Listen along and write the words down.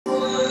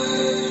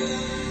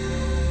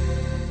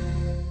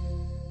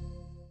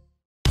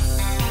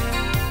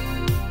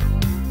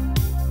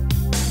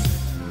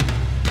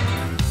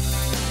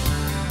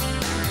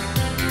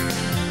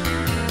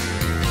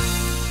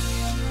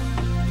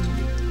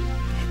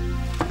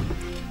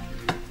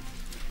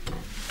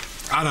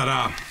არა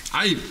რა.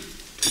 აი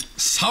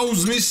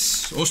საუზმის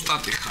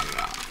ოსტატი ხარ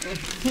რა.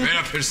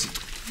 ვერაფერს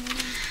იტყვი.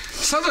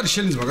 სად არის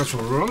შენი ძმა კაცო?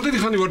 რამდენი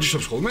ხანი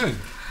ვარჯიშობს ხოლმე?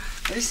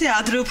 ისე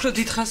ადრე უფრო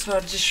დიდხანს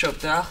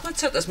ვარჯიშობდა. ახლა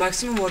ცოტას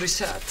მაქსიმუმ 2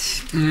 საათი.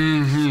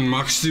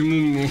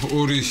 მაქსიმუმ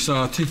 2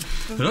 საათი.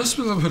 რას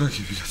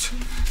მელაპარაკები კაცო?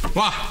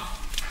 ვა!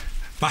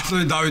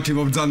 ბატონი დავითი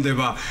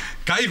მომბრძანდება.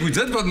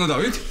 გაიგვიძეთ ბატონო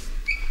დავით?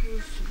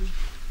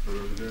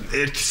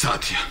 1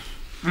 საათია.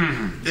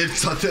 1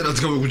 საათი რაც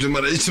გამოგუძე,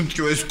 მაგრამ ისე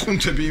მткиვა ეს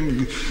კუნთები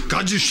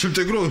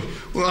გაჯიშებდე რომ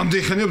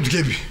ამდენი ხანია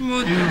ვდგები.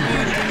 მოდი.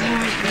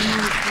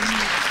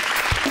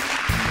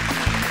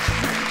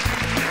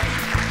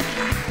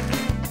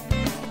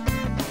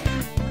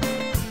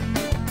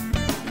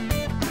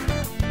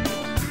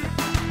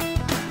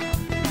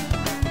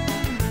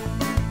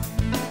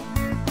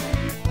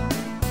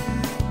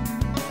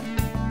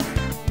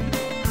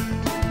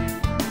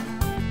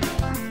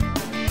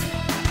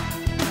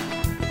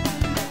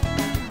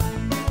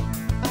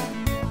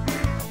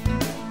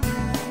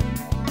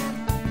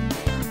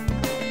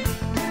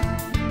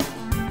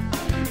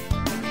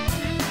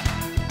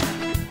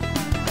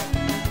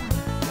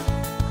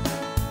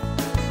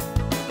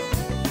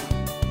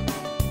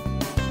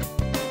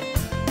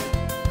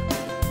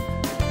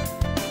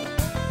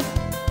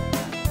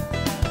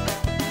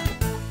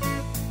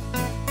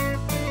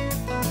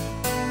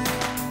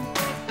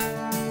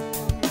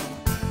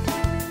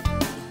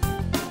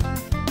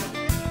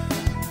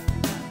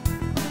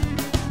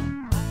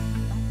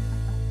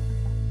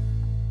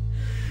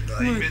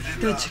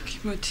 დაჭიქი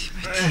მოდი.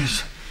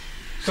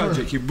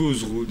 დაჭიქი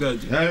ბუზღუ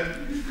დაჭი.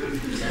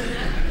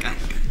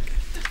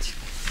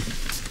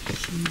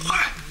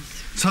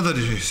 სად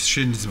არის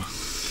შენი ძმა?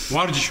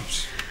 ვარჯიშობს.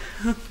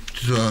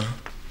 და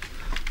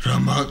რა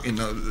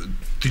მაკინა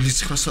დილის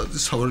 9-ზე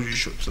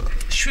სავარჯიშობს რა.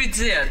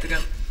 7-ზე ადგა.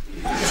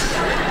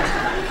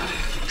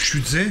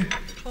 7-ზე?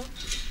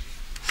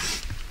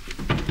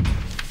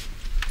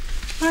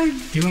 აი,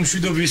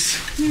 დილამშვიდობის.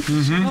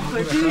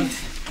 მოხვედი.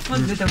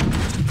 მოდი და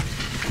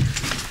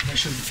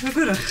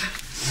როგორ ახლა?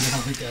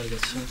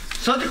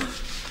 სად?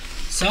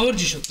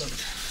 სავარჯიშოთ,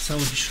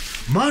 სავარჯიშო.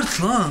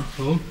 მართლა?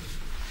 ხო.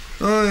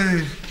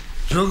 აი,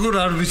 როგორ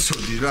არ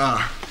ვიცოდი რა.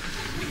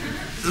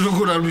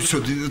 როგორ არ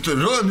ვიცოდი,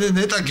 რომ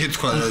ნეტა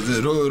გეთქვა,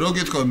 რომ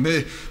გეთქვა მე,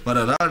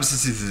 მაგრამ რა არის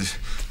ისეთი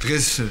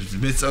დღეს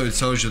მე წავედი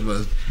სავარჯიშოდ,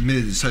 მე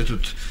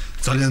საერთოდ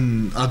ძალიან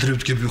ადრე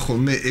ვდგები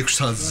ხოლმე 6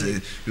 საათზე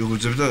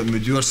ვიღუძებ და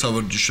მიდივარ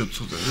სავარჯიშოდ.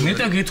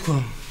 ნეტა გეთქვა.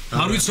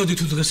 არ ვიცოდი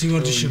თუ დღეს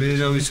ივარჯიშებ. მე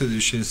რა ვიცოდი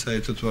შენ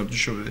საერთოდ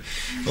ვარჯიშობ.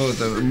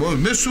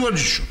 მე სულ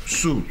ვარჯიშობ,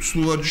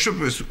 სულ ვარჯიშობ,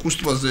 ეს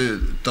კუსტვაზე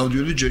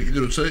დავდიოდი ჯერ კიდე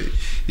როცა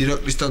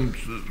ირაკლისთან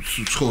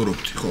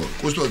ცხოვრობდი, ხო.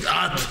 კუსტვაზე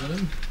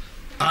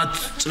 10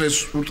 წელს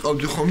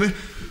უტყავდი ხოლმე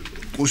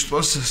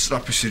კუსტვას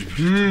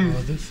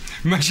სტრაფისირბილით.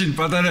 მაშინ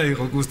პატარა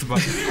იყო კუსტვა.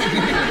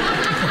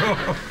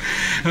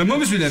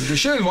 მომისმინებ,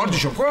 შენ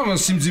ვარჯიშობ ხო ამ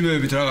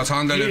სიმძიმეებით რაღაც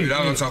ანდალები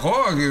რაღაცა ხო?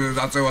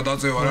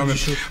 დაწევა რამე.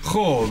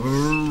 ხო,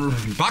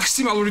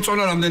 მაქსიმალური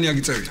წონა რამდენია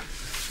გიწევია?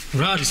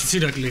 რა არის იცი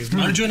ირაკლი?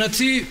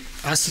 მარჯვენათი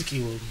 100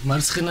 კილო,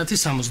 მარცხენათი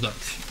 70.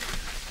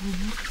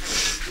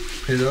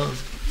 ხედა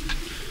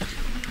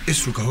ეს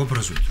რო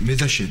გავაბრაზოთ, მე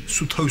და შენ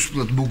სულ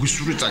თავისუფლად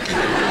მოგვისურვე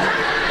წაკეტი.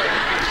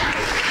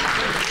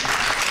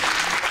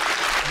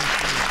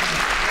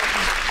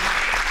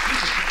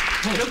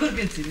 როგორ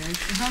გეძინა ეს?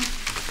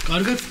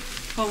 კარგად?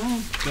 ხო.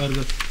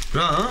 კარგად.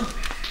 რა?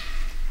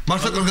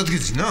 მართლა კარგად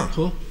გეძინა?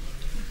 ხო.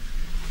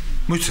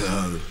 მოიცა,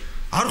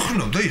 არ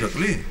ხრნავდა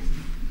ირაკლი?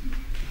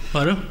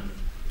 არა.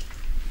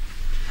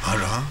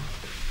 არა?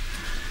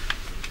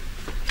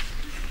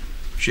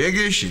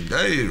 შეგეშინდა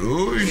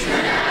ირუშ.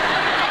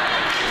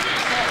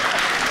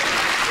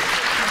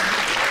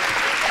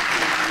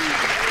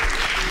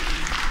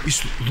 ის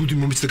ლუდი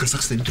მომიცდა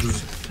გასახსნელი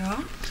დროზე.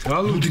 რა?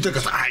 ლუდი და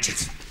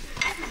გასახსნელი.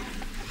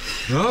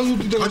 რა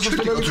ლუდი და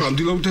გასახსნელი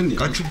ამდილაუთენია.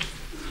 გაჩვენე.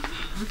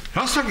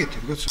 რა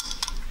საკეთებ კაცო?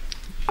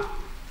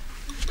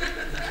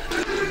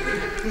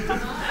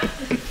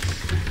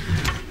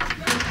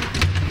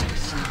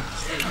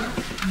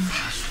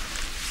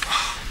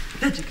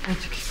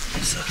 დაჭიქი.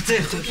 ძე.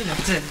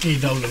 კი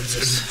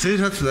დავლევძეს. ძე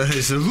რა თქმა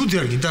ეს ლუდი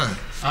არ გინდა?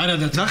 არა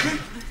და ნახე?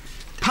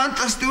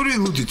 ფანტასტიკური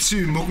ლუდი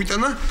ცივი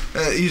მოგვიტანა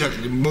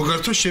ირაკლი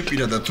მოგართო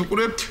შეპირადად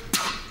უყურებთ.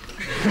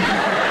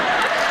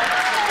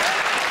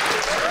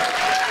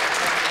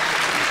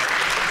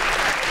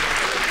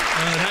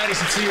 რა არის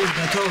იცი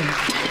ბატო?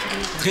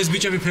 დღეს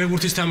ბიჭები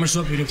ფეხბურთის თამაშს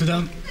ვაპირებთ და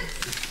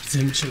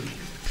ზემჩები.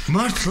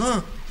 მართლა?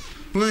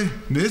 ვაი,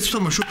 მეც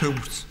ვთამაშობ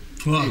ფეხბურთს.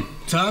 ვა,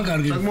 ძალიან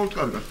კარგი. საკმაოდ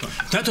კარგად.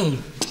 ბატო,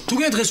 თუ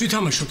გე დღეს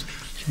ვითამაშოთ,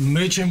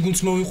 მე ჩემ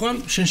გუნდს მოვიყვან,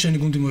 შენ შენი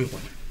გუნდი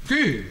მოიყვანე.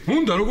 კი,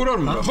 უნდა როგორ არ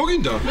უნდა? ხო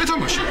გინდა?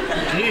 ეთამაშე.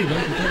 კი,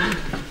 ბატო.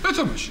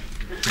 ეთამაშე.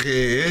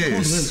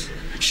 დღეს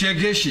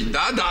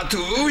შეგეშინდა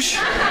დათუშ.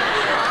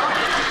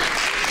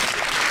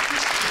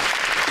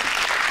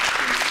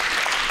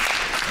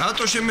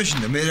 რატო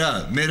შემეშინდა?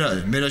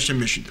 მე რა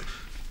შემეშინდა?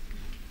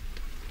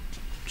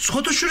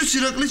 სხვადასხვის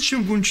ირაკლის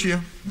ჩემ გუნდშია.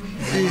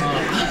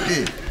 კი.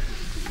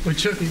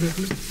 ოჩა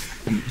ირაკლი.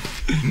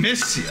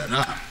 მესია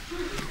რა.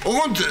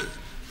 ოღონდ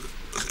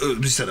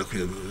ისა რა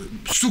ქვია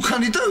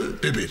სუქანი და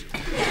ბებერი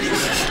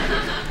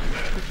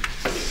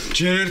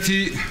ჯერ ერთი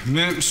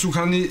მე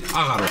სუქანი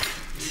აღარ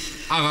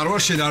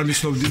ვარ შენ არ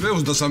მიცნობდივე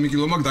 23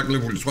 კილო მაქვს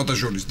დაკლებული სხვათა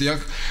შორის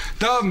დიახ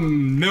და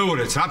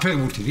მეორეც რა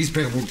ფეხბურთი რის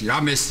ფეხბურთი რა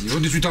მესი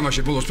როდის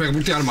ვითამაშე ბოლოს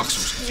ფეხბურთი არ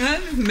მახსოვს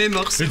მე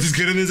მახსოვს ეცის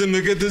გერენეზე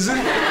მეკეთეზე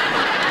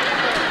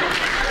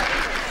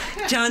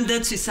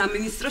ჯანდაცვის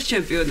სამინისტროს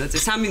ჩემპიონატზე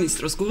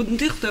სამინისტროს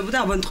გუნდი ხვდებოდა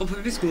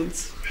ავადმყოფების გუნდს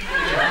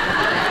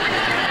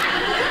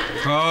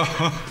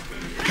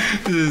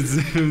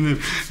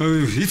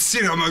იცი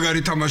რა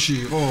მაგარი თამაში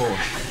იყო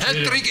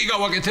ჰეტრიკი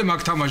გავაკეთე მაგ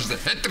თამაშზე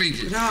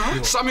ჰეტრიკი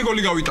 3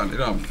 გოლი გავიტანე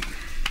რა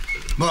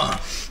მა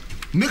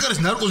მე კარეს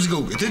ნარკოზი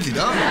გავუკეთეთი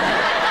რა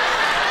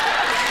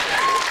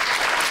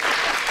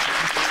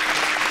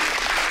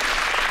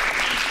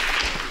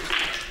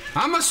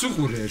ამას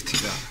უყურე ერთი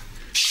რა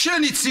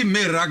შენ იცი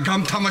მე რა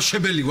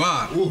გამთამაშებელი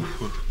ვარ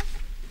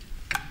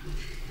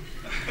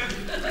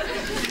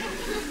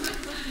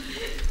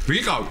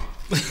ვიყავ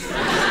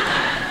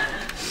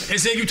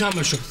ესე იგი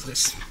ვთამაშობ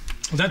დღეს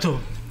დათო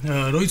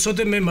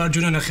როიცოდე მე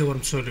მარჯვენა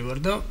ნახევარმცველი ვარ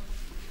და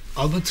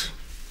ალბათ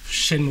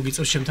შენ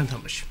მოგიწევს ჩემთან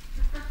თამაში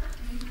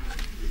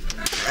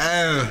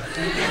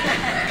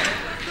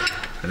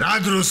რა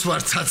დროს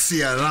ვარ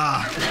ცაცია რა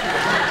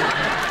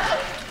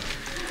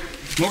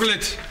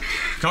მოგლეთ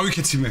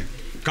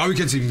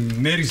გავიქეცი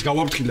მერის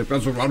გავაფრთხილებ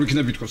კაცო არ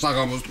ვიქნები თქო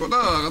საღამოს თქო და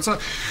რაღაცა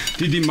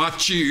დიდი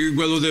მატჩი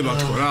გველოდება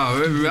თქო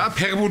რა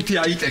ფეხბურთი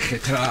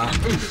აიტეხეთ რა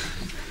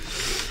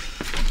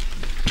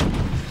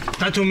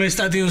დათო მე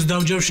სტადიონს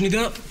დავჯავშნი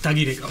და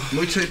დაგირეკავ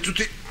მოიცა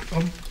წუთი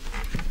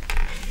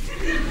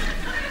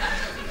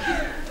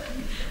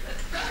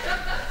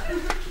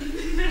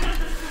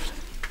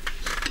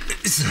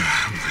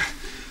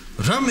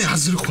რამე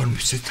აზრი ხარ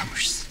მისე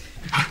თამაშს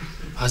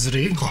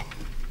აზრი ხო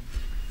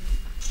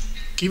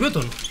კი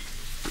ბატონო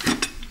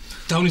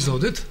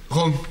დავნიზავდეთ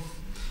ხო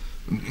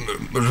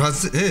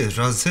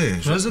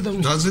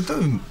რაზე და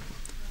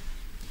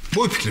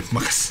მოიფიქრებ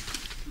მაგას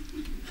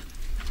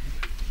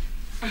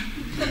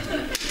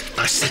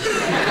ასე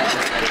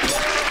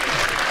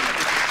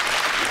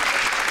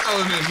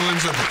ალმე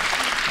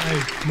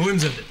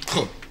მოემზადე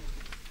ხო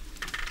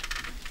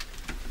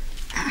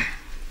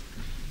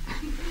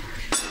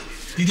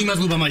დიდი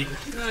მადლობა მაიკო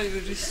აი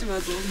ვირის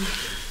მადლობა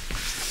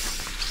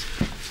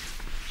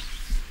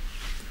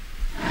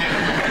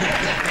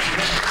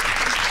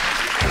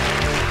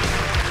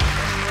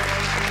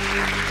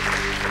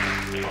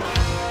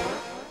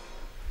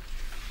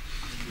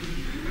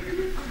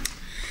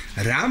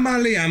რა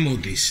მალე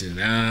ამოდის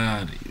რა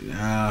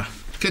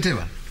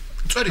კეთება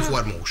წვერი ხო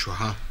არ მოუშვა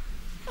ჰა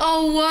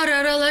აუ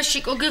არა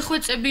ლაშიკო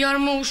გეხვეწები არ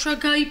მოუშვა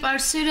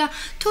გაიპარსე რა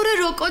თორე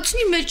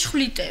როკოცნი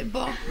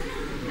მეჩხლიტება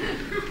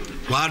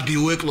ვარდი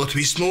უეკლოთ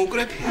ვის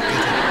მოუკრებ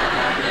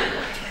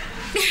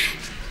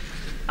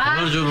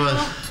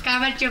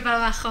გამარჯობა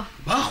ვახო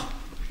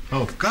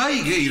ხო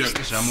გაიგე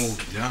ირაკლის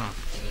ამოუდი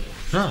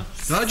რა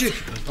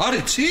დაჯექი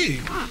არიცი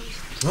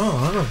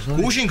არა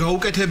გუშინ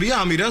გაუკეთებია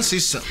ამირანს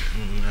ის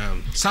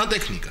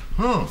სანტექნიკა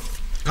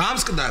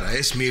გამსკდარა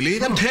ეს მილი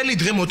და მთელი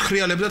დღე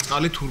მოთხრიალებდა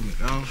წყალი თურმე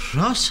რა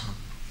რასა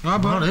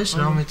აბა ეს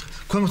რა მეთქ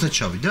ქვემოთაც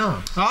ჩავიდა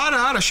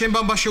არა შენ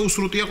ბამბა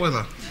შეუსრუტია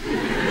ყველა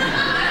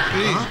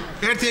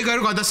ერთი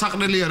ეგარო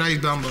გადასაყრელია რა ის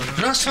ბამბა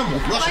რასა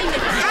მოკლა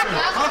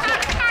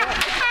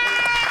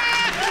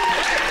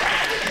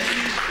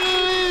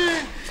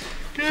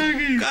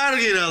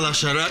კარგი რა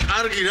ლაშა რა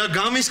კარგი რა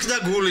გამისკდა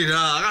გული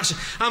რა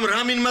ამ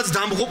რამინმაც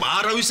დამღუპ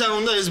არავის არ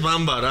უნდა ეს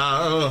ბამბა რა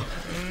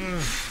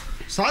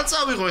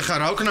საწავიღო ეხა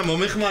რა ვქნა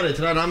მომეხმარეთ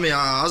რა რამე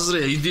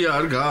აზრია იდეა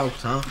არ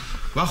გააქვთ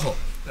ვახო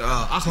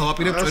ახლა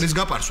ვაპირებ წვერის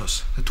გაპარსვას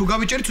თუ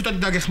გავიჭერი ცოტა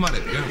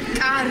დაგეხმარები რა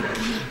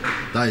კარგი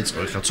დაიწყო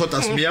ეხა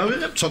ცოტას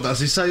მიავიღებ ცოტას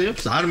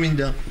ისაიღებს არ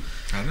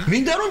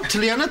მინდა რომ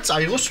მთლიანად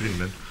წაიღოს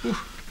ვინმე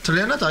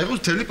მთლიანად აიღოს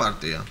მთელი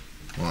პარტია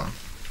ვა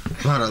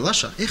მარა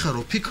ლაშა ეხა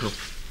რო ფიქრობ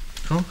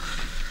ხო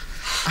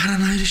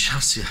არანაირი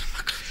შანსი არ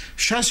მაქვს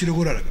შანსი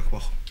როგორ არა გაქვს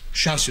ვახო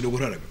შანსი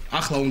როგორ არა გაქვს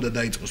ახლა უნდა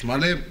დაიწყოს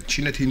მალე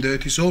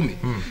ჩინეთ-ინდოეთის ომი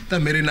და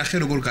მე ნახე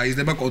როგორ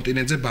გაიზრდება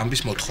კონტინენტზე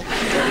ბამბის მოთხოვნა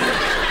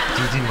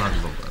დიდი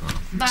მადლობა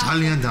რა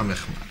ძალიან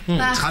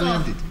დამეხმარა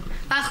ძალიან დიდი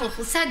ბახო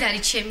სად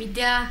არის ჩემი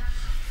და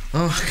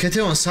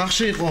ქეთევან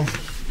სახში იყო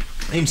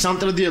იმ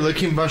სამტრედიელ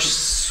ექიმბაშს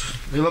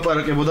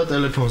ელაპარაკებოდა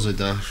ტელეფონზე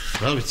და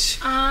რა ვიცი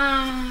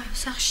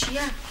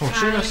სახშია ხო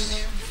შენას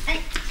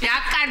რა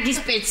კარგი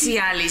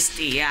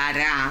სპეციალისტია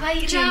რა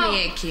ჩემი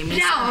ექიმი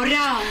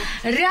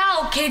რაო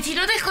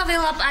ქეთინო და ხლა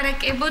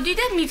ველაპარაკებოდი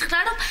და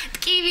მითხრა რომ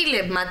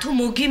ტკივილებმა თუ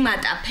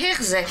მოგიმატა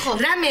ფეხზე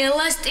რამე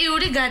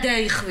ელასტიური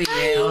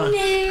გადაიხვიეო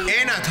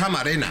ენა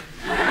თამარ ენა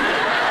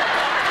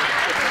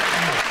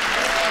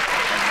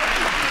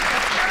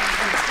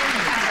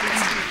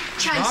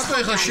აკა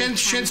ეხლა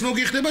შენც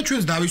მოგიხდება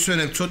ჩვენს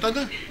დავისვენებთ ცოტა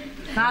და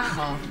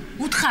ბახო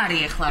უთხარი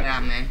ეხლა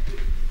რამე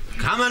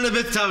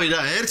გამანებეთ თავი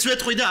რა 1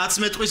 მეტყვი და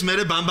 10 მეტყვის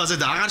მერე ბამბაზე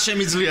და აღარ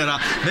შემიძლია რა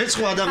მე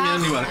სხვა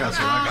ადამიანი ვარ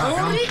კაცო რა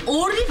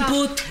ორი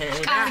ბოთე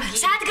რა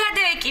სად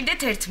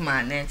გადაეკიდეთ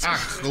ერთმანეთს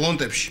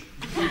ლონტებში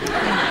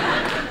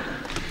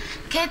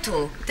ქეთო,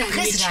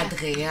 დღეს რა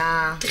დღეა?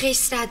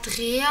 დღეს რა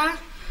დღეა?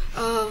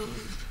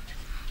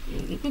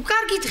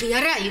 კარგი დღეა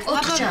რა იყო?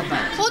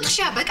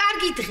 ოთხშაბათი,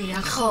 კარგი დღეა.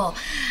 ხო.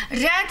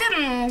 რადგა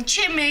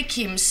ჩემ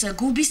ექიმს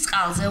გუბის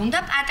წყალზე უნდა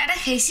პატარა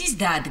ხესის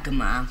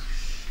დადგმა.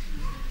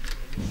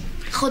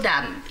 ხო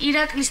და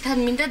ირაკლისთან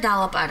მინდა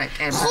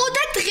დალაპარაკებ. ხო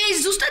და დღეს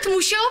ზუსტად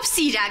მუშაობს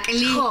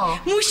ირაკლი.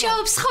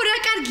 მუშაობს ხო რა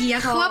კარგია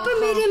ხო? აბა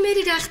მე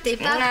რა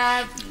ხდება?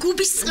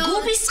 გუბის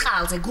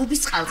წყალზე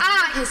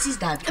ხესის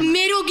დადგმა.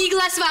 მე რო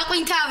გიგლას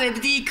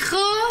ვაყვინთავებდი იქ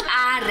ხო?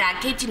 არა,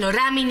 კეთინო,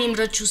 რა მინიმ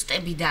რო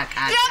ჩუსტები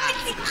დაკარგა.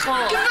 ხო.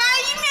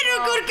 ვაიმე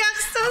როგორ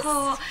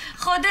გახსოვს?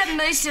 ხო და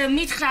ის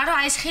მითხრა რომ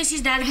აი ეს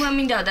ხესის დადგმა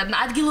მინდა და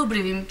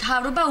ადგილობრივი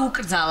მთავრობა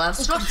უკრძალავს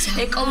რომ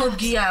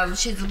ეკოლოგია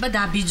შეიძლება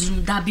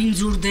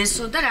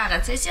დაბინძურდესო და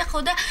რაღაც ესე ხო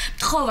და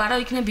თხოვა რომ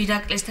იქნებ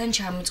ირაკლისთან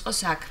ჩამიწყო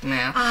საქმე.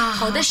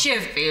 ხო და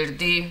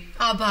შევპირდი.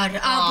 აბა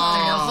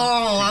ხო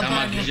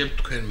გამაგიჟებთ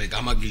თქვენ მე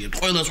გამაგიჟებთ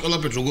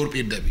ყველაფერს როგორ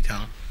პირდებით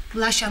ა?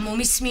 ლაშა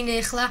მომისმინე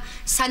ახლა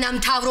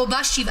სანამ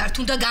მთავრობაში ვართ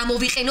უნდა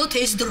გამოვიყენოთ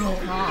ეს დრო.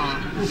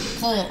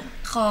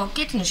 ხო,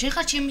 კეთინო, შენ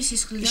ხარ ჩემი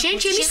სისხლი და შენ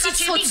ჩემი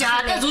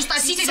სიცოცხლე და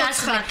ზუსტად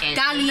სიცოცხლე.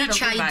 დალია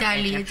ჩაი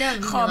დალია და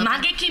ხო,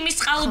 მაგექიმის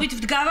წყალობით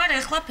ვდგავარ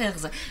ახლა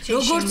ფეხზე.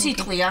 როგორც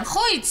იტყვიან,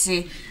 ხო იცი?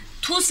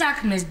 თუ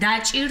საქმეს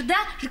დაჭირდა,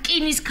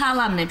 რკინის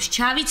ქალამნებს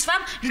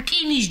ჩავიცვამ,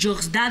 რკინის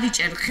ჯოხს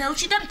დავიჭერ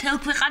ხელში და მთელ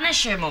ქვეყანა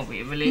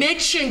შემოვივლი. მე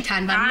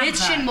შენთან ვარ, მე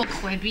შენ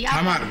მოხვები.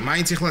 თამარ,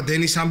 მაინც ახლა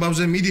დენის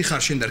ამბავზე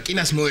მიდიხარ შენ და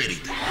რკინას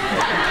მოერიდ.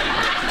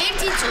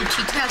 ერთი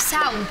წუთით რა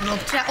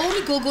საუბრობთ რა,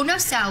 ორი გოგონა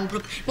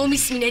საუბრობ.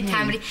 მომისმინე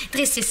თამრი,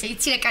 დღეს ესე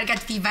იცი რა კარგად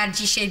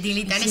ვივარჯიშედი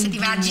და ესეთი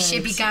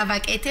ვარჯიშები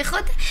გავაკეთე ხო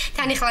და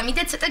თან ახლა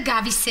მინდა ცოტა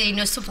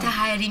გავისეინოსობ და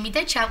ჰაერიმი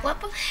და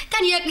ჩაყვაპო და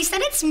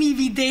ირაკლისთანაც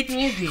მივიდეთ.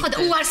 ხო და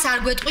უარს არ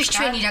გვეტყვის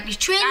ჩვენ ირაკლი.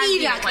 ჩვენი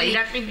ირაკლი.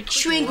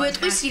 ჩვენ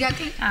გვეტყვის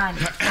ირაკლი.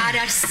 არ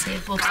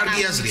არსებობს.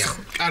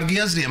 კარგი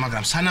აზრია,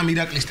 მაგრამ სანამ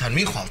ირაკლისთან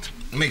მიხვალთ,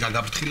 მე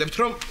გაგაფრთხილებთ,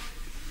 რომ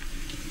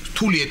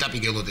რთული ეტაპი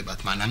გელოდებათ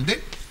მანამდე.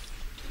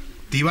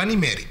 დივანი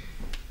მერი.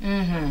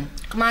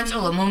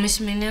 კმაწოლა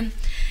მომისმინე.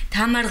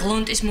 თამარ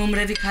ღლონტის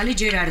მომრევი ქალი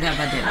ჯერ არ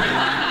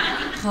დაბადებულა.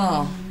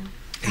 ხო.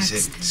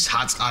 ესე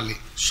საწყალი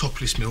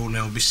სოფლის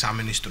მეურნეობის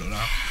სამინისტრო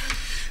რა.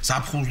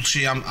 ზაფხულში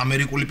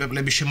ამერიკული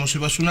პეპლების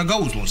შემოსევას უნდა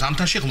გაუძლონ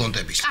ზამთარში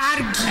ღლონტების.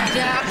 კარგი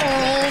რა,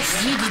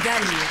 დიდი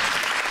დალია.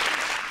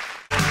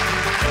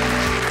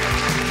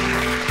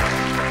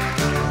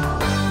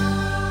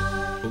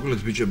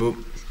 მოგლეთ ბიჭებო,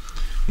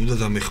 უნდა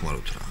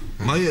დამეხმაროთ რა.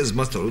 მაიას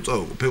მასთან რო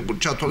წავიღო, ფეხბურთი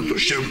ჩათვალე თუ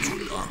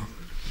შევწვი რა.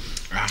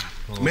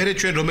 მერე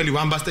ჩვენ რომელი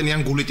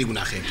ვამბასტენიან გულიტი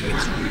ვნახეთ.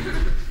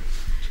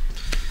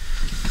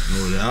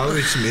 ნუ რა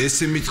ვიცი, მე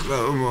ესე მითხრა,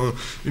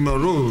 იმან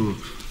რომ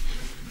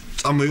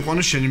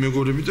წამოიყვანე შენი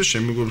მეგობრები და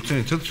შენ მეგობრებთან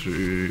ერთად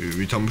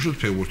ვითამაშოთ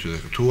ფეხბურთი და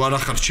თუ არ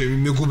ახარ ჩემი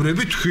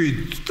მეგობრები თქვით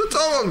და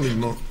წავალმით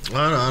მო.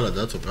 არა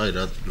დათო, კაი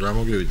რა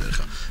მოგვივიდა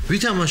ხა.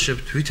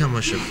 ვითამაშებთ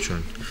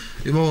ჩვენ.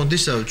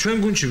 იმონდისა ჩვენ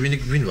გუნდში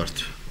ვინ ვართ?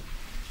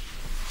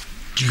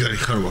 ჯიგარი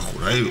ხარ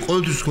ვახურა, აი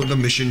ყოველთვის ხონდა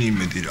მე შენი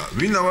იმედი რა.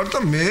 ვინა ვარ და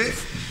მე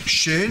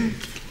შენ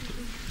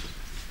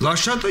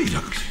ლაშა და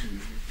ირაკლი.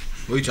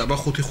 ოი ჯაბა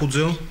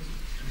 5-5-ზეო.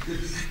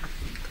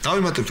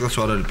 დავიმატებთ კაცო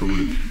არ არის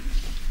პრობლემა.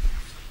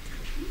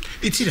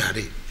 იცი რა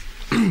არის?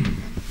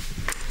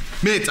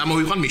 მე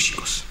წამოვიყვან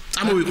მიშიკოს.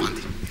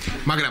 წამოვიყვანდი.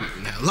 მაგრამ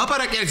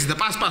ლაპარაკი არის და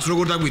პასპას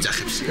როგორ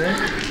დაგვიძახებს?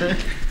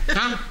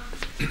 ხა?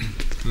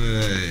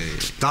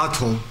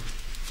 დათო.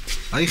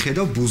 აი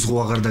ხედავ ბუზღო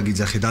აღარ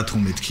დაგიძახე დათო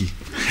მეთქი.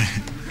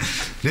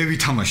 მე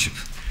ვითამაშებ.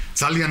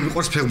 ძალიან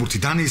მიყვარს ფეხბურთი.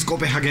 დანიის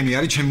კოპენჰაგენი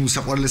არის ჩემი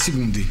უსაყვარლესი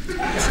გუნდი.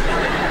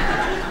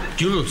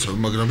 გილოცავ,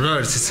 მაგრამ რა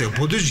არის ესე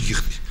ბოდეში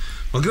გიხდი.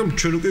 მაგრამ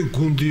ჩვენ უკვე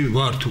გუნდი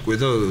ვართ უკვე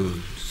და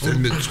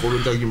ზედმეტ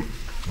ცხოვრობ და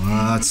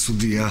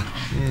სტუდია.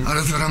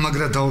 არა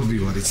მაგრა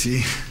დაობივარ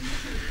იცი.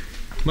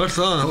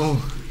 მართლა? ო.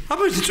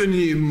 აბა ეს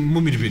წვენი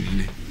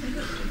მომირბინინე.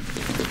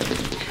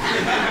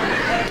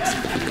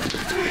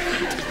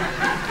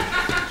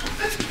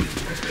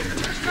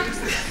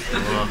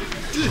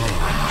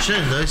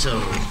 შენ და ისა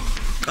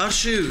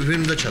კარში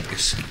ვინ უნდა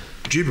ჩადგეს?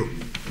 ჯიბო.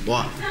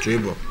 ვა,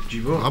 ჯიბო.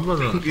 აბა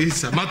რა.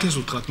 ისა, მათეს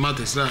უთხრათ,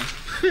 მათეს რა.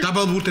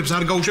 დაბალ ბურთებს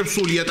არ გაუშვებს,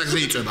 სული ატაკზე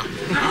იწება.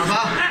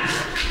 აბა.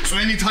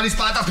 წვენი თალის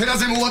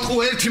პატაფერაზე მოვატყო,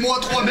 ერთი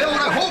მოვატყო,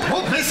 მეორე,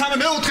 ჰოპ, მესამე,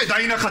 მეოთხე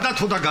დაინახა და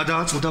თოდა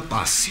გადააწოდა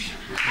პასი.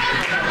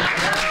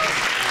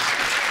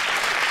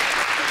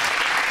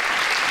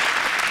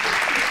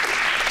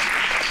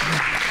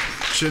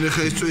 შენ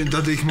ხა ის წვენი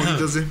დადა იქ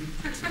მაგიდაზე?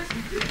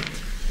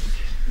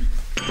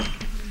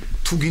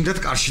 თუ გინდათ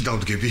კარში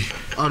დავდგები.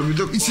 არ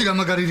მინდა. იცი რა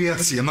მაგარი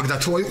რეაქცია, მაგ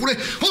დათო აიყურე.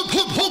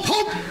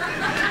 ჰოპ.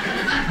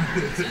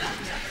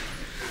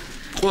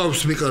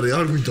 ყავს მიყარე,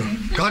 არ მინდა.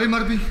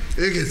 გარემარბი,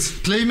 ეგეც.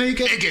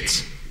 პლეიმეიკერი, ეგეც.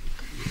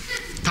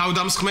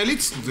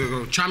 თავდამსხმელიც,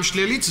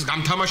 ჩამშლელიც,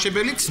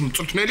 გამთამაშებელიც,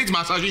 მწვრთნელიც,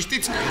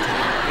 მასაჟისტიც.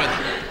 ყველა.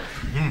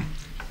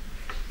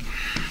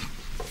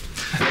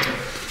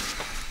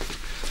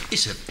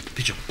 ისე,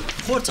 ბიჭო,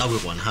 ხო არ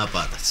წავიყვან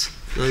ჰაპატაც.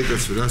 აი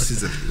კაცო, რა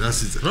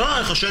სიძახი. რა,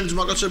 ახლა შენიც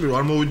მაგაცები რო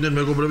არ მოვიდნენ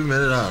მეგობრები, მე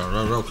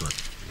რა ვქნათ.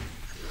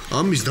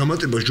 ამის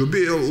დამატება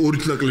ჯობია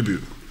 2 ნაკლები.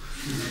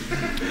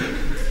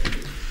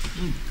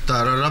 და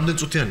რამდენი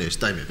წუთიანი ეს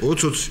ტაიმერი?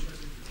 20.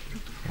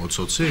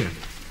 20?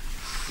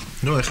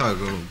 ნუ ეხა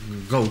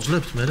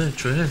გაუძლებთ მე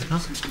ჩვენ, ჰა?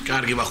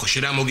 კარგი ბახო,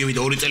 შენ რა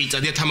მოგივიდა 2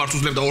 წელიწადია თამარს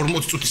უძლებ და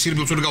 40 წუთი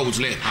სირბილს ვერ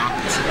გაუძლე, ჰა?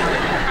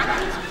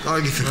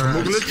 კარგი ხა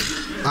მოგლეთ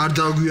არ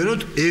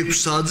დაგვიანოთ 6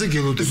 საათზე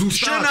გელოდებით.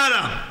 შენ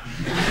არა.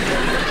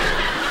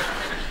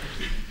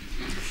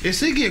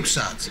 ესე იგი 6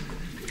 საათზე.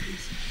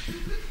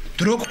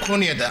 დრო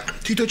გქონია და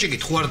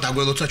თითოჭიკით ხო არ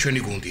დაგველოცა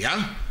ჩვენი გუნდი, ა?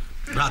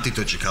 რა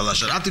თითოჭიკა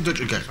ლაშა, რა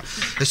თითოჭიკა ხა?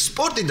 ეს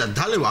სპორტიდან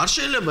დალევა არ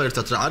შეიძლება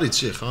ერთად რა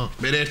არიცი ხა?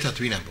 მე ერთად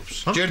ვინ ამბობს?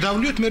 ჯერ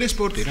დავლიოთ მე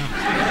სპორტი რა.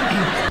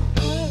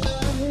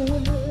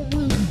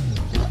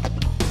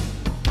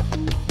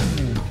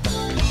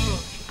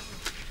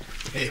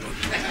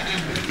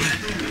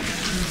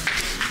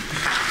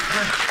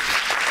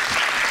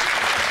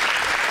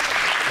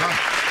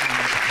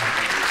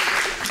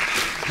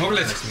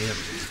 მოგლეთ.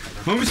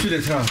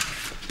 მომისმინეთ რა.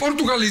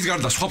 პორტუგალიის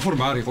გარდა სხვა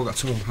ფორმა არ იყო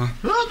კაცო, ჰა?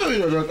 რატო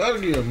ირა,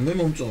 კარგია, მე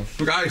მომწონს.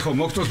 კაი ხო,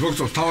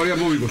 მოგწონს, თავარია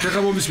მოვიგოთ.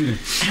 ეხლა მომისმინე.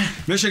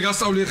 მე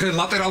შეგასწავლი ეხლა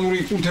ლატერალური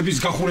კუნთების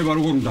გახურება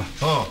როგორ უნდა.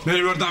 მე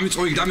ვარ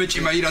დამიწყო იქ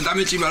დამეჭიმა ირა,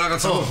 დამეჭიმა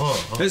რაღაცა.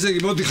 ესე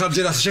იგი მოდიხარ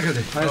ჯერ ასე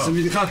შეხედე. აი ესე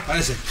მიდიხარ, აი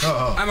ესე.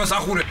 აი მას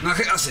ახურე,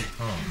 ნახე ასე.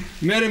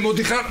 მე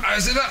მოდიხარ, აი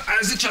ესე და აი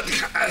ესე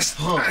ჩადიხარ, აი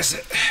ესე.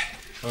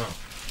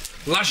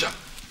 ლაშა.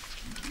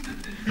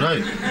 რაი.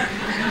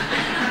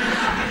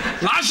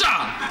 ლაშა!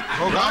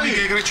 ხო, გამი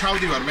ეგრე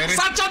ჩავდივარ, მე.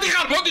 საჭადი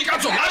ხარ, მოდი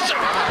კაცო, ლაშა!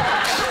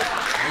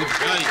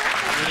 აი.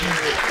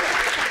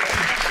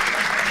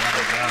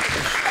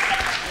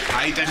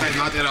 აიტეხეთ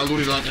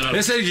ლატერალური.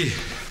 ესე იგი,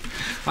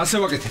 ასე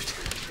ვაკეთებთ.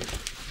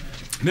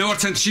 მე ვარ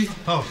ცენტრში.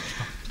 ხო.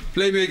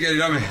 პლეიმეიკერი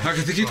რამე,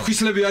 აქეთ იქით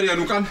ქვისლები არიან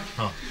უკან.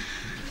 ხო.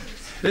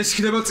 ეს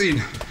იქნება წინ.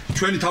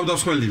 ჩვენი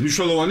თავდამსხმელი,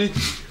 მნიშვნელოვანი,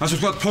 ასე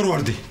ვთქვათ,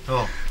 ფორვარდი.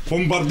 ხო.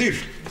 ბომბარდირ.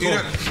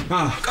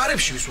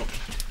 კარებში ვისვამთ.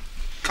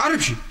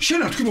 კარებში?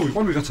 შენ არ თქვი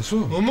მოვიყვან ვიღაცასო?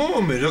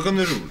 მომე, რაგან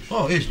ერეული.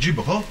 ეს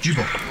ჯიბო, ხო?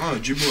 ჯიბო.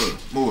 ჯიბო.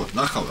 მოვა,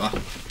 ნახავ რა.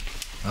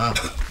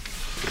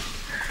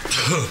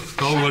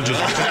 გაუვალჯო.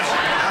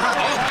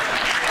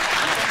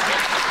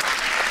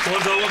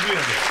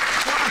 მოდავაბიადე.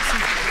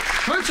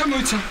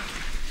 მოიცა.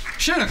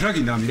 შენ აქ რა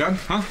გინდა ამირან,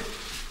 ჰა?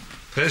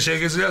 ეს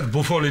შეგიძლიათ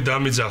ბუფონი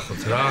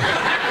დამიძახოთ რა.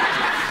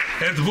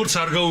 ერთ ბურთს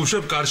არ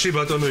გაუშვებ კარში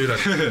ბატონო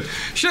ირაკლი.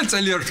 შენ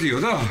წელი არ გტყიო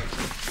და?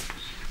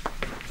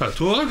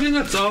 თუ არ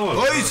გინდა წავალ.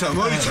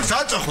 მოიცა,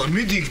 საწახო,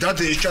 მიდი იქ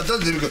დადე ეს ჩადა,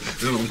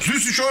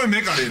 ძვისი შოვე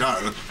მეკარე რა.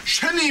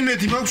 შენი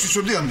იმედი მაქვს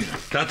ისოდი ამირა.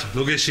 დათო,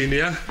 ნუ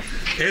გეშინია.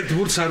 ერთ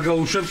ბურთს არ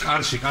გაუშვებ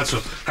კარში, კაცო.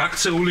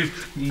 გაქცეული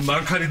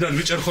მანქანიდან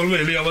ვიჭერ ხოლმე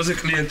ელიავაზე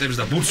კლიენტებს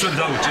და ბურთს ვერ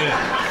დავუჭე.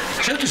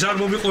 შენთვის არ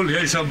მომიყოლია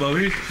ის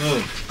ამბავი? ხო.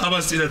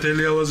 ამას წინათ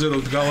ელიავაზე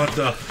რომ დგავარ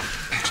და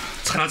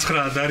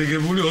 9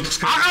 დარიგებული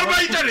 4 აღარ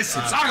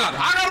მაინტერესებს,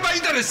 აღარ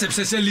მაინტერესებს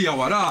ეს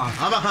ელიავა რა.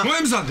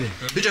 მოემზადე.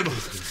 ბიჭებო,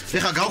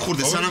 ეხა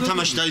გავხურდეთ სანამ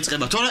თამაში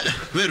დაიწყება, თორე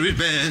ვერ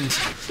ვიბენთ.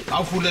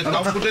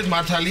 გავხურდეთ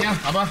მართალია.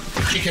 აბა,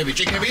 ჭიქები.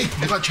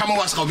 ეხლა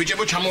ჩამოვასხავ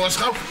ბიჭებო,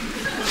 ჩამოვასხავ.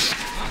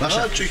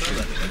 ლაშა, ჭიქი.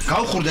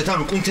 გავხურდეთ,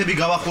 ანუ კუნთები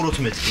გავახუროთ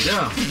მეთქი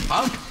რა.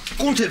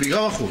 კუნთები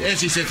გავახუროთ.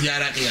 ეს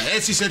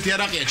ისეთი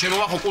არაყია, ჩემო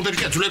ვახო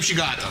კუნთებია ძვლებში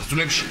გაატანს,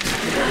 ძვლებში.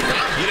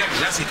 ირაკლი,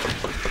 რა სიტყვა.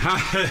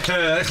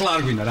 ეხლა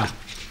არ გვინდა რა.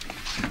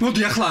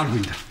 მოდი ახლა არ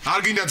გვინდა.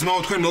 არ გინდა ძმაო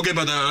თქვენ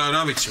მოგება და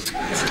რა ვიცი.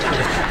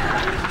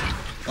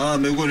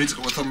 მე მგონი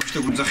იწყება თამაში და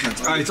გუძახიან.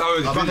 აი,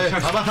 წავედი.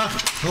 აბა.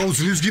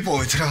 ძლივს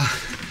გიპოვეთ რა.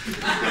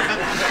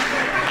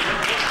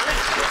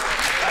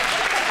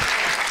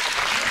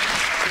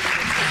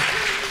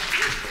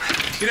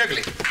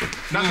 ირაკლი,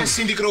 ნახე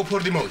სინდი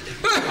კროუფორდი მოვიდა.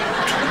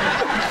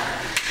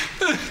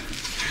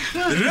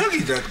 რა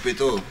გინდა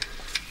კპეტო?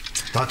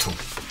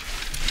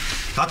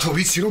 დათო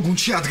ვიცი რომ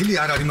გუნდში ადგილი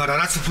არ არის, მაგრამ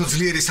რაც უფრო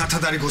ძლიერი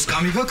სათადარიგოს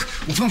კამი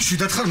გაქვს, უფრო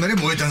მშვიდად ხარ მე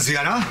მოედანზე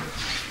არა?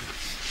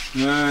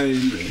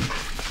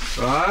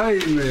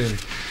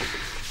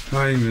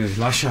 აიმე,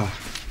 ლაშა.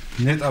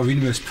 ნეტა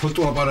ვინმეს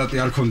ფოტოაპარატი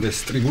არ ქონდეს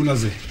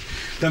ტრიბუნაზე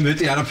და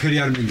მეტი არაფერი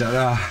არ მინდა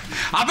რა.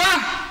 აბა!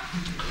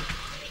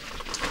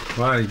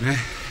 ვაიმე.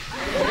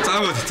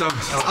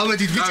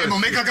 წავედით ბიჭებო,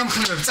 მე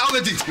გაგამხნევებ,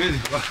 წავედით.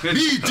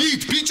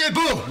 მიდით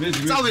ბიჭებო.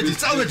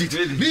 წავედით.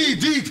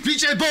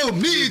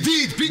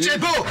 მიდით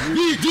ბიჭებო.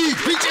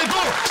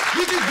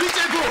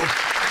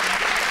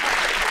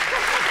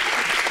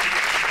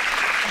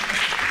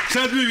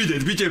 სად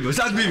მივიდეთ ბიჭებო,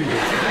 სად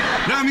მივიდეთ?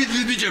 რა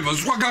მიდით ბიჭებო,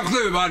 სხვა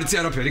გამხნევება არიცი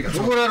არაფერი კაცო.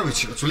 როგორ არ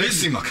ვიცი კაცო,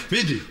 ლექსი მაქვს.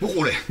 მიდი,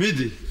 უყურე.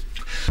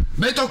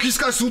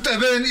 მეტოქისკას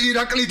უტევენ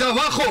ირაკლი და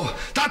ვახო,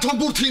 დათომ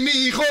ბურთი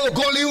მიიღო,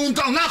 გოლი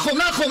უნდა ნახო.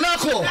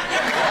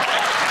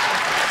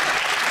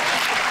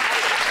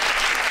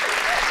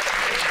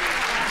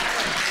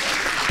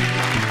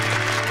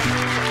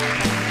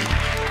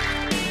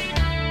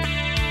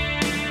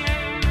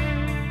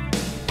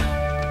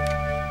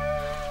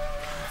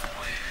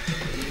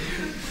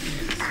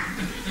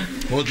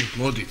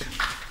 მოდით.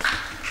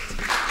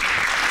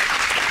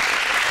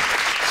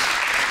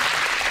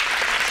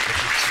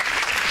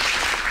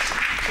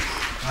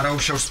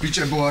 არაუშავს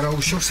ბიჭებო.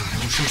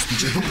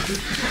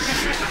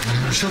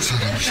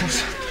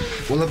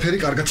 ყველაფერი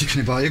კარგად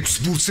იქნება.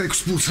 6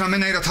 ბურთს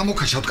რამენაირად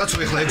ამოქაშავთ კაცო,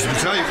 ეხლა 6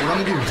 ბურთს რა იყო, რა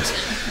მოგივიდეს?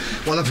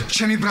 ყველაფერი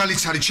ჩემი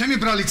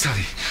ბრალიც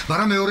არის,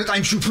 მაგრამ მეორე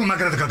ტაიმში უფრო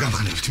მაგრად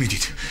გაგამხნევთ,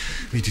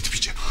 მიდით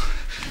ბიჭებო.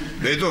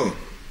 ბედო.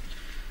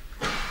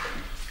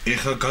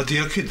 ეხა გადი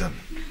აქედან.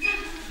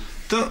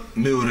 და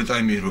მეორე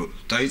ტაიმი რო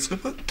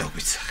დაიწყება,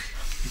 დაგვიცახი.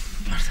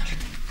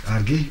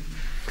 მართალი.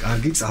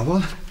 კარგი,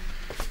 წავალ.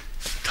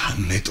 თან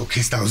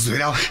მეტოქეს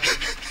დავზვერავ.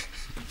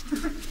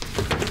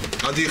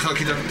 გადი ეხა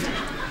აქედან.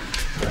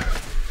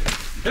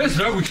 ეს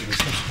რა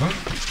გვიქნეს, ხა?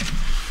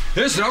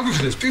 ეს რა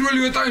გვიხდეს?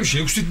 პირველივე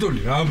ტაიმში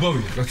 6-0 რა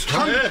ამბავია, კაცო?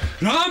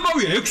 რა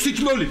ამბავია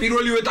 6-0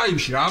 პირველივე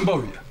ტაიმში რა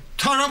ამბავია?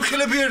 თან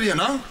რამხელები არიან,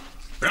 ა?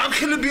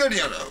 რამხელები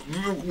არიან?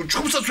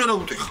 ჩხუბსაც ვერ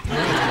აუტეხა.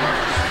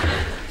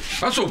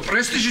 კაცო,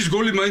 პრესტიჟის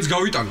გოლი მაინც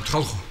გავიტანოთ,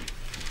 ხალხო.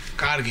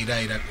 კარგი რა,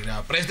 ირაკლი რა.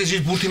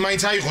 პრესტიჟის ბურთი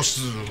მაინც აიღოს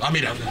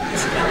ამირან.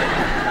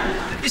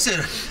 ისე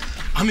რა,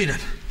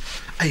 ამირან.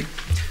 აი,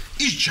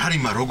 ის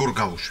ჯარიმა როგორ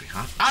გავუშვი,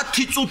 ჰა?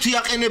 10 წუთი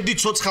აყენებდი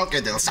ცოცხალ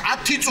კედელს,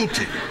 10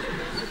 წუთი.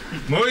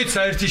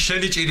 მოიცა ერთი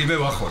შენი ჭირი მე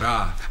ვახო რა.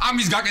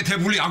 ამის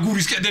გაკეთებული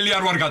აგურის კედელი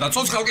არ ვარ გადა,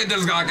 ცოცხალ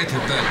კედელს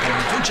გააკეთებდა.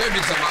 თუ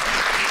ჩემი ძმა.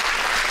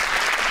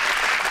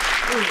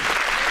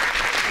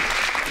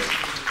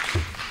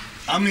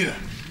 ამირა.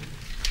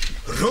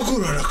 როგორ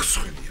არ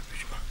აღსხვენია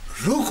ბიჭო?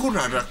 როგორ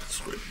არ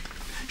აღსხვენია?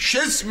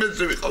 შენს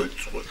მეზე ვიყავი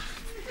წვე.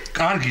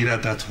 კარგი რა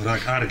დათო რა,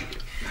 კარგი.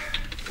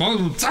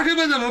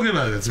 წაგება და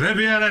მოგება და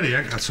ძმები არ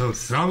არიან, კაცო,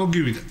 რა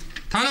მოგივიდა.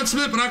 თანაც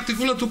მე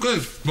პრაქტიკულად უკვე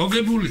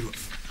მოგებული ვარ.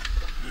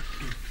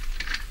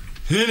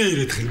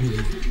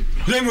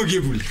 რა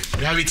მოგებული?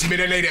 რა ვიცი მე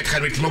რანაირად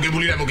ხარ ერთი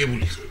მოგებული რა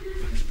მოგებული ხარ.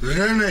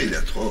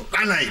 რანაირად ხო?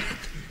 რანაირად.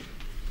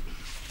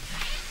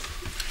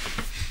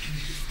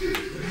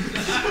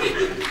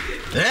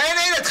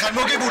 რანაირად ხარ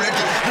მოგებული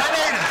ერთი.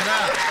 რანაირად რა.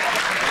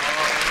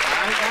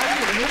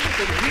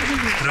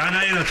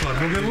 რანაირად ვარ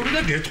მოგებული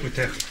და გეტყვით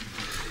ახლა.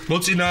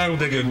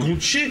 მოწინააღმდეგე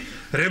გუნდში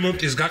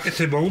რემონტის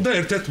გაკეთება უნდა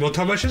ერთ-ერთ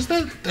მოთამაშეს და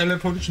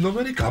ტელეფონის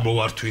ნომერი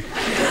გამოვართვი.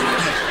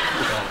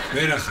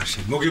 ვერახარ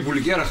შენ, მოგებული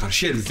კი არა ხარ,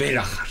 შენ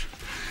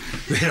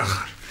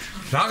ვერახარ.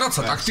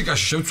 რაღაცა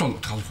ტაქტიკაში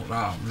შევცვალოთ ხალხო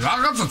რა.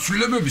 რაღაცა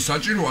ცვლილებები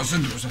საჭირო ასე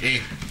დროს.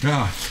 რა?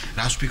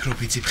 რას ვფიქრობ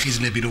იცი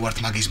ფხიზლები რო ვართ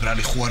მაგის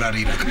ბრალი ხო არ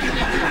არის ირაკლი.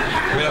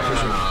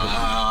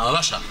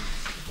 ლაშა.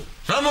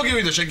 რა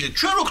მოგივიდა შენ?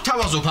 ჩვენ რო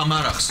გთავაზობ ამ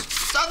არახს.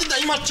 წადი და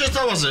იმას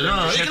შეთავაზე რა.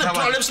 იქნებ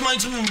თვალებს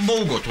მაინც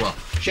მოუგოთ ვა.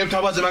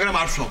 შევთავაზე, მაგრამ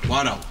არ ვსვავ,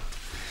 არაო.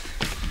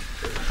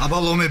 აბა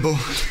ლომებო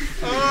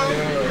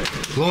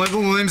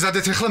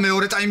მოემზადეთ ახლა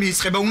მეორე ტაიმი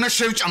იწყება, უნდა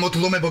შევჭამოთ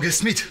ლომებო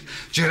გესმით?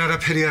 ჯერ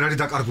არაფერი არ არის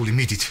დაკარგული,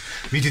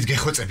 მიდით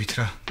გეხვეწებით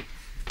რა.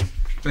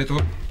 პეტო,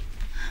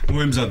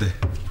 მოემზადე.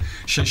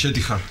 შენ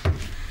შედიხარ.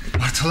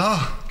 მართლა?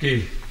 კი.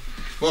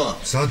 ვა,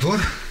 მზად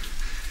ვარ?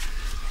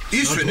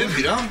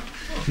 ისვენები რა?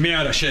 მე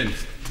არა შენ.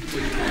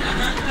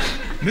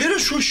 მე რა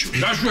შუაში?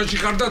 რა შუაში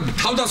ხარ და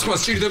თავდასხმა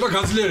სჭირდება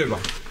გაძლიერება.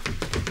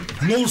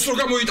 მოულს რო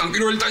გამოიტან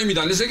პირველი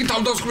ტაიმიდან, ესე იგი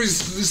თავდასხმის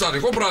ის არის,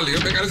 ხო ბრალი,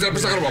 ბეკარეს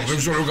არაფერს აღარ ვაქვს, ეგ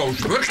რო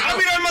გავუშვი.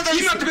 ამირანმა და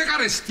იმათ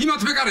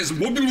ბეკარეს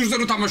მობილურზე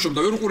რო თამაშობდა,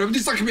 ვერ უყურებდი,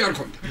 საქმე არ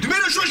ქონდა. მე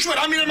რა შუაში ვარ,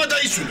 ამირანმა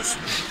დაისვენოს.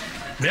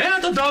 მე რა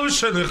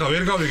დავიშენე ხა,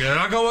 ვერ გავიგე,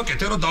 რა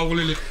გავაკეთე რა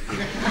დაღლილი.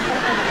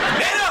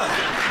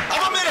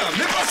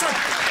 მე პასა.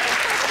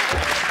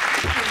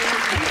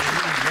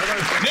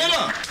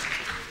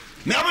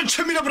 მე ამან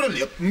ჩემი რა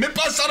ბრალია, მე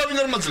პას არავინ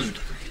არ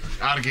მაძლევდა.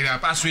 კარგი რა,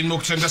 პას ვინ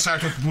მოგცემ და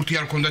საერთოდ ბურთი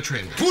არ ქონდა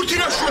ჩვენ. ბურთი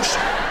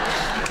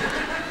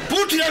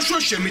რა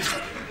შუაში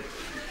მითხარ.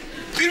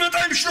 პირველ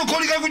ტაიმში რო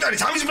გოლი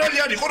გაგვიტანეს, ამის ბრალი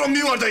არისო რომ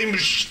მივარდა იმ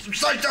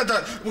საჭდა და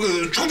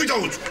ჩხუბი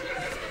დაუწყო.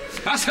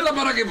 ასე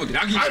ლაპარაკებოდი,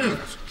 რა გიქნა?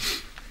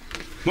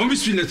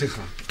 მომისვინეთ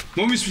ახლა.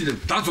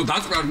 დაწო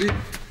დაწყარდი,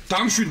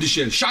 დამშვიდი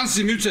შენ,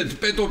 შანსი მივცეთ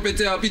პეტა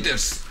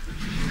პიტერს.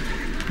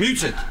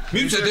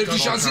 მივცეთ ერთი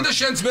შანსი და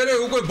შენც მერე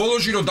უკვე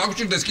ბოლოში რო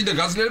დაგჭირდეს კიდე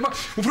გაძლიერება,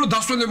 უფრო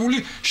დასვენებული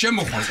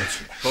შემოხვალეთ.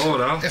 ხო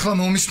რა. ეხლა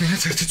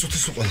მომისმინეთ ერთი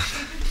წუთის უყოლა.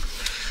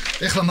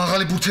 ეხლა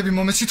მაღალი ბურთები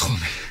მომეცით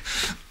ხოლმე.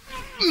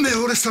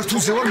 მეორე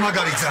სართულზე ვარ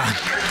მაგარი ძალიან.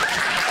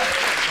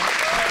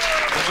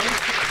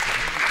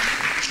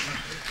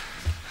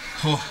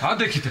 ხო,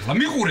 ადექით ახლა,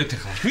 მიყურეთ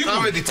ახლა.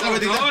 წავედით.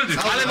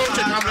 მალე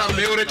მოვჭეთ ამ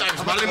მეორე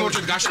ტაიმს, მალე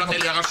მოვჭეთ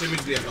გაშრაყელი აღარ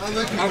შემიძლია.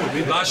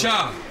 ლაშა.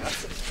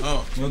 ხო,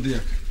 მოდი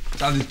აქ.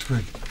 წადით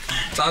თქვენ.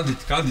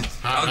 გადით.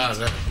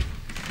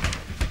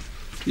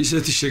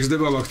 ისეთი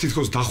შეგზდება მაგ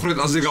თითქოს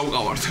დახვრეტაზე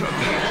გავყავართ რა.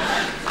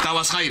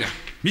 დავასხაირა.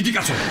 მიდი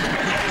კაცო.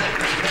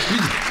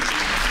 მიდი.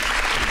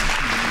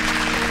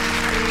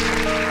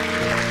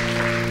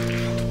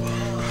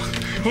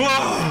 ვა!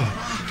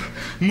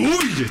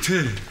 მოვიდეთ.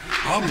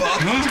 აბა.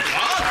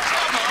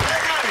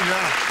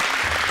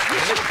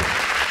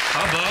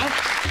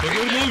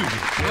 როგორ მოვიდე?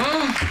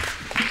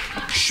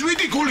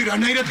 7 გოლი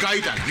რანაირად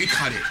გაიტანა,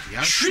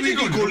 ვითხარეთი,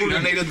 7 გოლი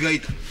რანაირად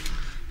გაიტანა.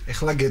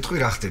 ეხლა გეტყვი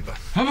რა ხდება.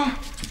 აბა.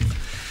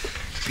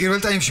 პირველ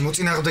ტაიმში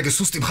მოწინააღმდეგე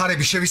სუსტი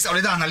მხარები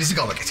შევისწავლე და ანალიზი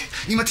გავაკეთე.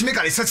 იმათი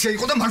მეკარე საცია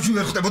იყო და მარჯვნივ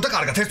ვერ ხვდებოდა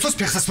კარგად. ერთოს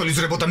ფეხსაცმელი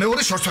ზრებოდა,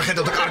 მეორე შორს ვერ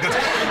ხედავდა კარგად.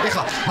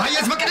 ეხლა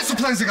მაიაზმა კიდე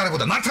სუფლანზე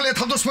გარებოდა. მართალია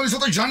თავდასხმელი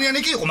ცოტა ჟანიანი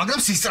კი იყო, მაგრამ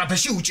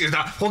სისწრაფეში უჭირდა.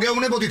 ხო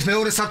გეუბნებოდით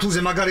მეორე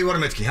სართულზე მაგარი ვარ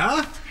მეთქი, ჰა?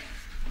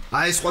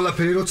 აი ეს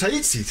ყველაფერი როცა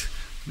იცით,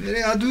 მე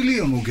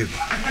ადვილია მოგება.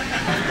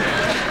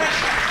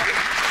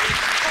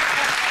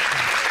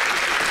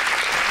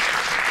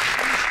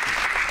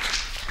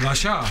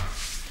 ლაშა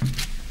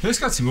ეს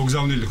კაცი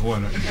მოგზავნილი ხო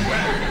არა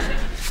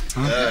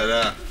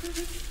რა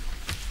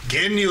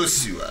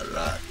გენიოსი ვარ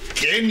რა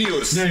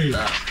გენიოსი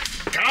რა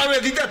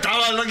გავედი და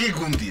დავალაგე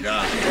გუნდი რა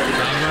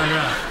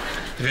აბარა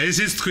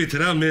ესეც თქვით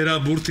რა მე რა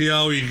ბურთი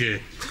ავიღე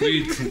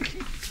თქვით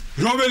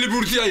რომელი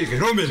ბურთი აიღე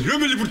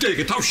რომელი ბურთი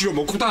აიღე თავში რომ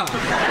მოკვდა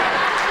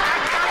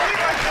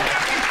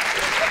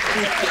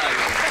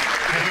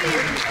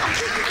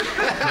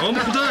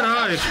მომკვდა რა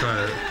ეხა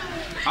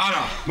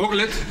არა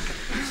მოკლედ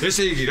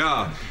ესე იგი რა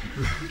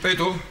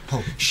პეტო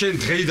შენ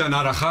დღეიდან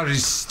არა ხარ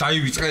ის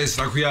დაივიწყე ეს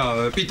რა ქვია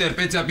პიტერ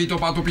პეცა პიტო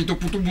პატო პიტო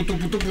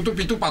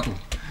პუტუ პატუ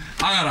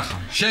არა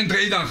ხარ შენ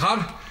დღეიდან ხარ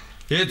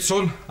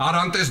ედსონ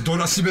არანტეს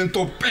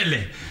დონასიმენტო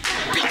პელე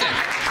პიტერ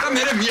და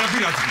მე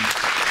მიაფირაძი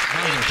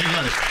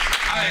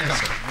აიგა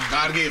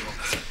კარგი იყო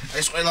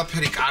ეს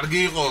ყველაფერი კარგი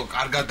იყო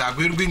კარგად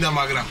დაგვირგვინდა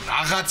მაგრამ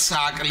რაღაცა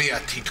აკლია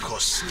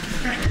თითქოს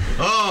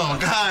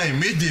გაი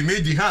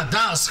მიდი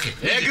დაასხი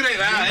ეგრე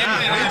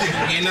მიდი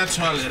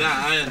გენაცვალე რა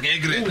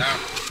ეგრე რა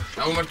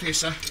დაუმართე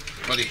ისა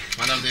მოდი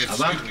მანამდე ერთ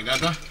სიტყვი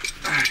და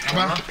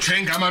აბა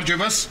ჩვენ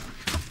გამარჯვებას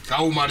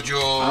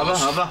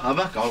გაუმარჯოს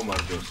აბა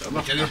გაუმარჯოს აბა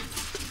ჩელი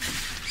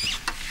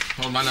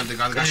ხო მანამდე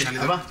გაგაშალი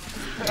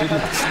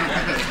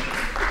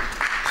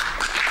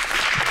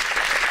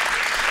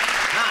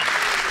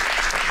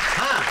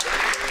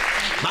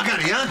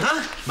და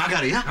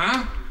მაგარია?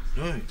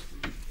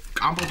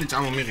 კამპოტი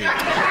წამომიღია.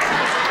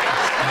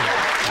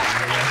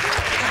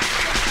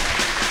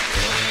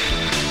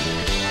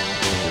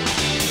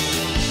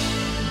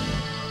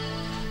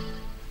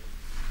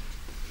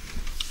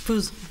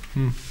 ბუზ.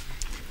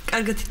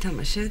 კარგად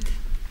ითამაშეთ?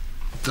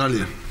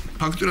 ძალიან.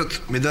 ფაქტურად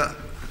მე და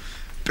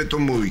პეტო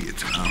მოვიგეთ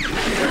რა.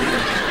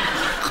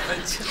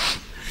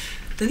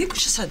 და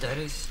ნიკუშა სად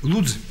არის?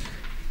 ლუძი.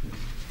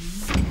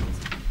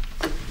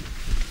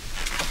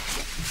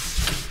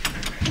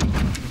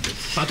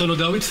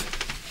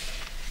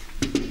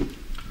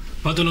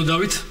 ბატონო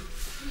დავით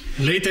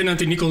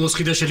ლეიტენანტი ნიკოლოზ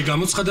ხიდაშელი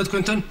გამოცხადა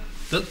თქვენთან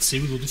და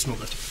ცივილუდიც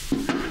მოგარდა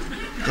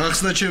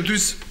გახსნა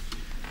ჩემთვის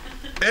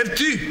 1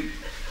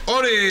 2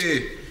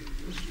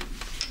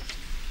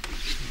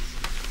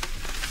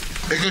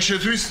 ეხა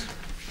შეთვის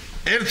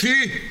 1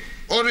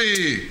 2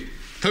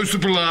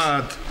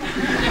 თავისუფლად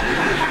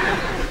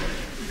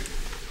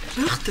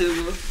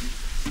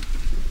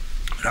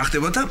რა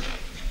ხდება და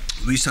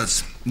ვისაც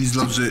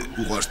ნიზლავზე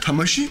უყარს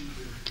თამაში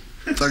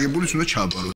წაგებულიც უნდა ჩააბარო